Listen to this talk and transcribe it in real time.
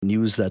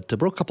News that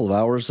broke a couple of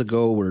hours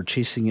ago. We're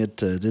chasing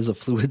it. It is a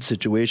fluid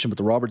situation, but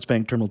the Roberts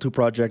Bank Terminal 2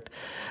 project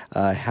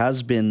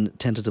has been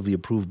tentatively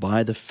approved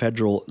by the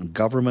federal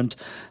government.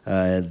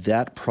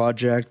 That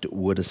project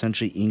would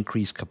essentially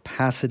increase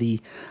capacity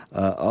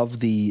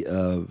of the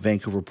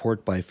Vancouver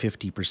port by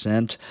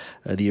 50%.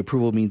 The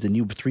approval means a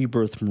new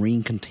three-berth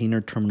marine container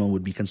terminal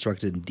would be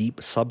constructed in deep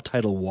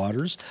subtidal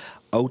waters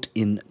out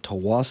in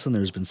Tsawwassen.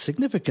 There's been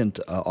significant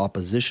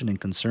opposition and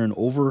concern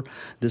over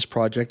this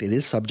project. It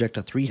is subject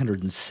to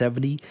 370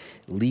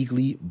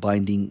 legally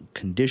binding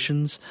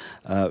conditions.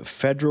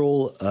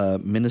 Federal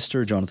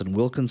Minister Jonathan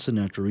Wilkinson,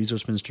 Natural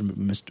Resource Minister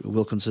Mr.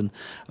 Wilkinson,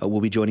 will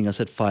be joining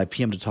us at 5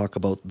 p.m. to talk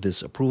about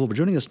this approval. But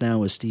joining us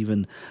now is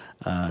Stephen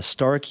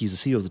Stark. He's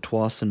the CEO of the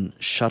Tsawwassen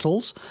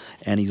Shuttles,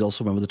 and he's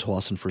also a member of the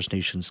Tsawwassen First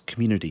Nations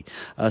community.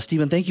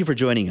 Stephen, thank you for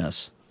joining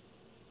us.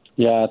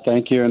 Yeah,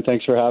 thank you, and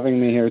thanks for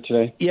having me here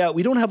today. Yeah,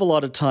 we don't have a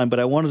lot of time, but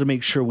I wanted to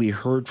make sure we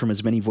heard from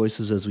as many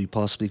voices as we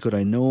possibly could.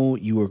 I know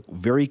you were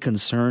very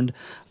concerned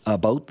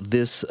about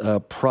this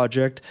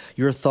project.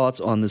 Your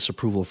thoughts on this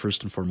approval,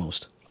 first and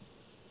foremost?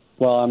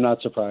 Well, I'm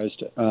not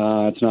surprised.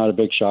 It's not a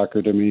big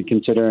shocker to me,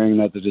 considering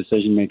that the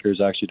decision makers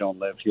actually don't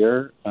live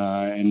here,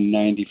 and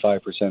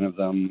 95% of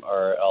them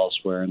are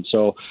elsewhere. And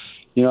so,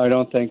 I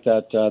don't think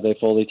that they've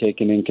fully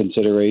taken in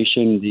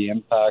consideration the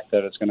impact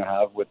that it's going to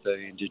have with the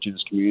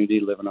Indigenous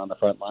community living on the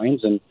front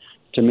lines. And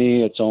to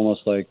me, it's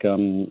almost like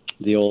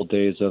the old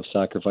days of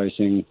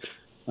sacrificing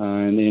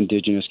in the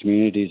Indigenous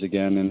communities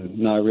again, and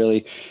not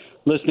really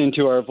listening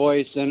to our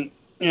voice. And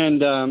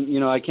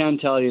I can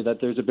tell you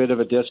that there's a bit of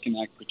a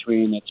disconnect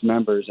between its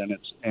members and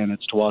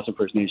its Tsawwassen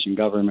First Nation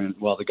government.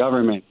 Well, the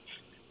government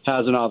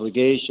has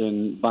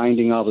an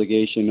binding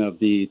obligation of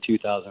the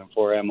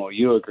 2004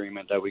 MOU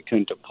agreement that we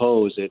couldn't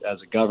oppose it as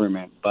a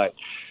government. But,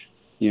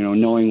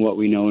 knowing what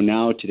we know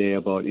now today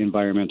about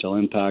environmental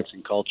impacts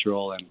and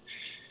cultural and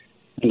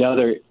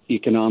other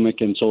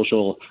economic and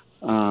social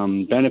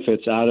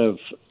benefits out of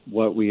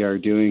what we are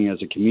doing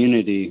as a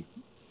community,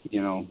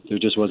 there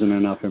just wasn't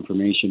enough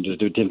information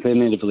to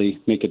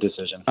definitively make a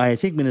decision. I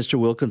think Minister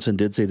Wilkinson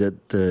did say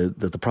that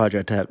the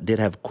project did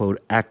have,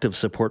 quote, active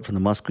support from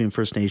the Musqueam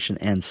First Nation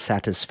and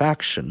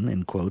satisfaction,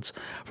 in quotes,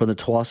 from the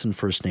Tsawwassen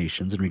First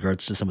Nations in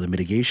regards to some of the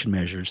mitigation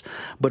measures.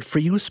 But for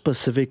you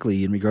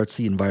specifically, in regards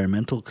to the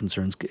environmental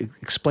concerns,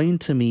 explain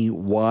to me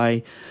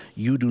why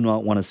you do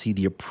not want to see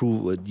the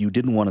approval. You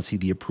didn't want to see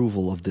the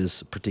approval of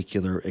this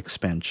particular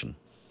expansion.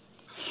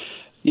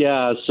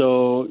 Yeah,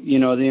 so,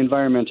 the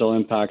environmental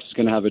impact is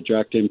going to have a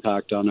direct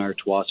impact on our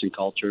Tsawwassen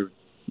culture,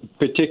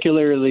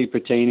 particularly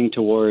pertaining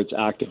towards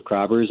active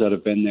crabbers that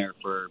have been there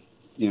for,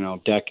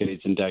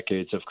 decades and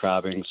decades of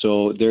crabbing.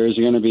 So there's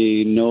going to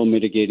be no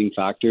mitigating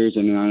factors.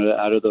 And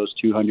out of those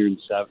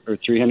 207 or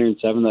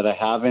 307 that I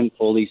haven't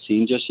fully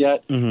seen just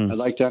yet, I'd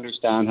like to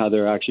understand how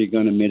they're actually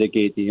going to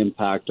mitigate the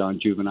impact on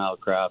juvenile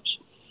crabs.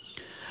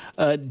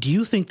 Do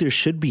you think there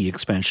should be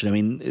expansion? I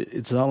mean,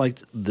 it's not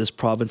like this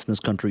province and this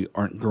country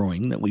aren't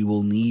growing, that we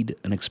will need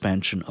an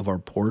expansion of our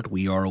port.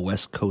 We are a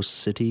West Coast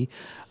city.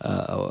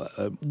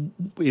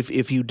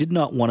 If you did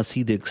not want to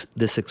see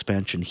this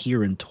expansion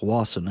here in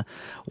Tsawwassen,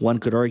 one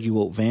could argue,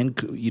 well,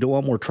 you don't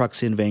want more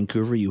trucks in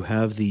Vancouver. You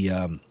have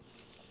the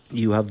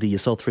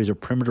South Fraser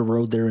Perimeter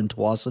Road there in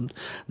Tsawwassen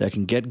that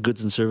can get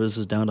goods and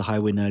services down to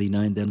Highway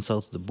 99, then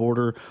south of the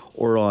border,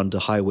 or on to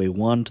Highway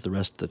 1 to the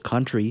rest of the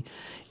country.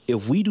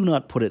 If we do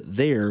not put it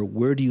there,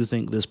 where do you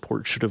think this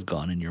port should have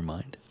gone in your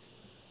mind?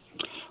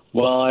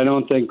 Well, I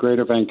don't think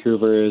Greater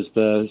Vancouver is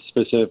the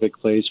specific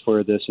place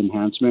for this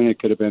enhancement. It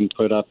could have been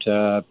put up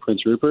to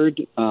Prince Rupert,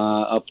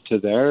 up to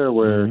there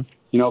where,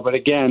 but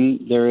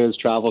again, there is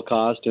travel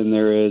cost and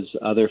there is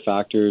other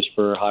factors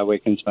for highway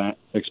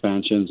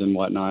expansions and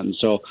whatnot. And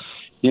so,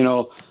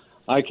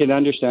 I can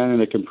understand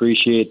and I can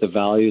appreciate the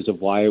values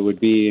of why it would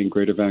be in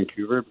Greater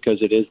Vancouver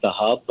because it is the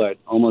hub, but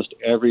almost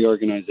every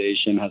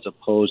organization has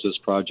opposed this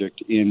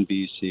project in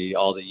BC.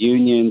 All the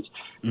unions,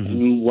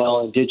 and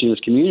while Indigenous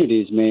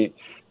communities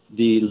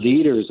the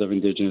leaders of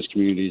Indigenous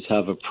communities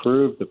have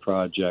approved the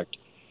project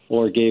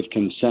or gave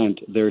consent,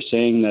 they're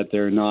saying that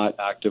they're not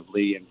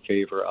actively in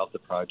favor of the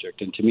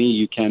project. And to me,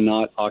 you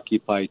cannot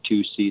occupy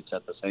two seats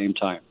at the same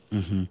time.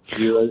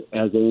 You,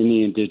 as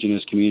any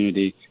Indigenous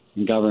community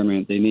in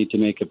government, they need to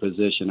make a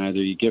position. Either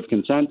you give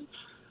consent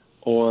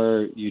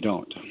or you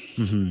don't.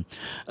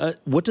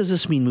 What does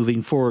this mean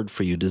moving forward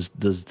for you? Does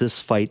this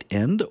fight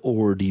end,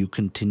 or do you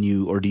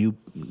continue, or do you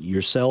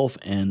yourself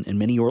and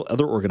many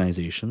other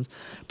organizations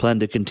plan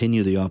to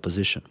continue the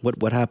opposition?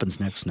 What happens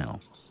next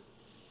now?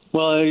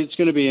 Well, it's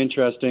going to be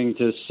interesting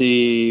to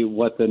see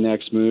what the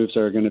next moves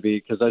are going to be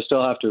because I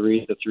still have to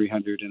read the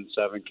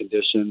 307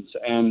 conditions.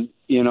 And,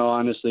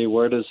 honestly,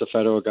 where does the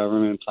federal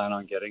government plan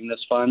on getting this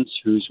funds?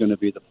 Who's going to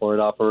be the port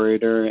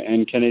operator?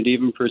 And can it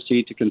even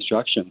proceed to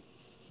construction?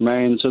 Right?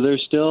 And so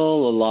there's still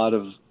a lot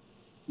of,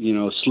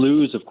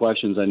 slews of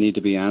questions that need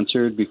to be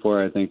answered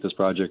before I think this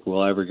project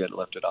will ever get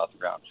lifted off the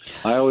ground.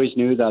 I always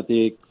knew that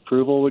the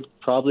approval would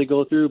probably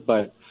go through,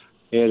 but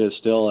it is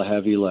still a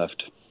heavy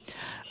lift.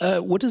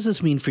 What does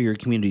this mean for your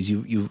communities?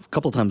 You've a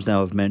couple of times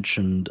now have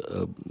mentioned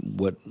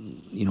what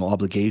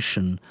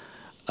obligation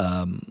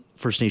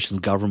First Nations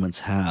governments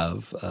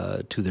have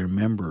to their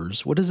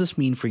members. What does this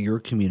mean for your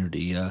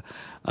community?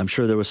 I'm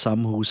sure there were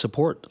some who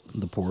support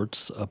the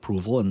port's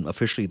approval, and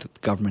officially the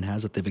government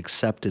has it. They've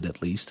accepted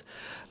at least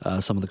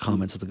some of the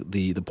comments that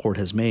the port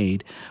has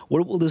made.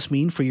 What will this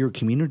mean for your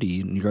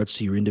community in regards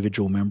to your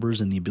individual members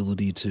and the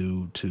ability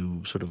to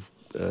sort of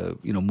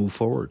move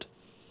forward?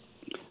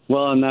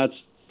 Well, and that's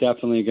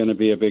definitely going to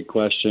be a big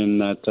question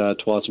that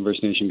Tsawwassen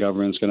First Nation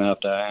government is going to have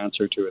to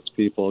answer to its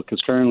people,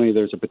 because currently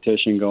there's a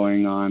petition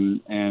going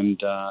on,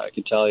 and I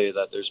can tell you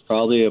that there's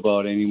probably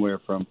about anywhere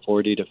from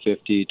 40 to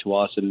 50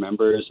 Tsawwassen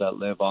members that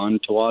live on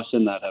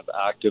Tsawwassen that have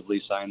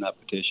actively signed that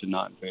petition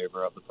not in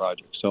favor of the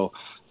project. So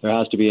there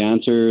has to be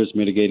answers,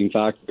 mitigating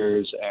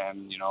factors,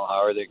 and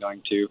how are they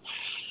going to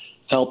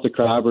help the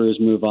crabbers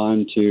move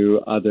on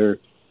to other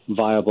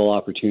viable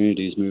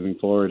opportunities moving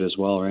forward as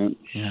well, right?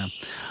 Yeah.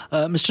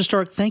 Mr.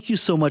 Stark, thank you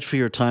so much for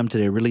your time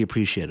today. I really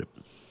appreciate it.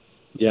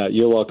 Yeah,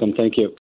 you're welcome. Thank you.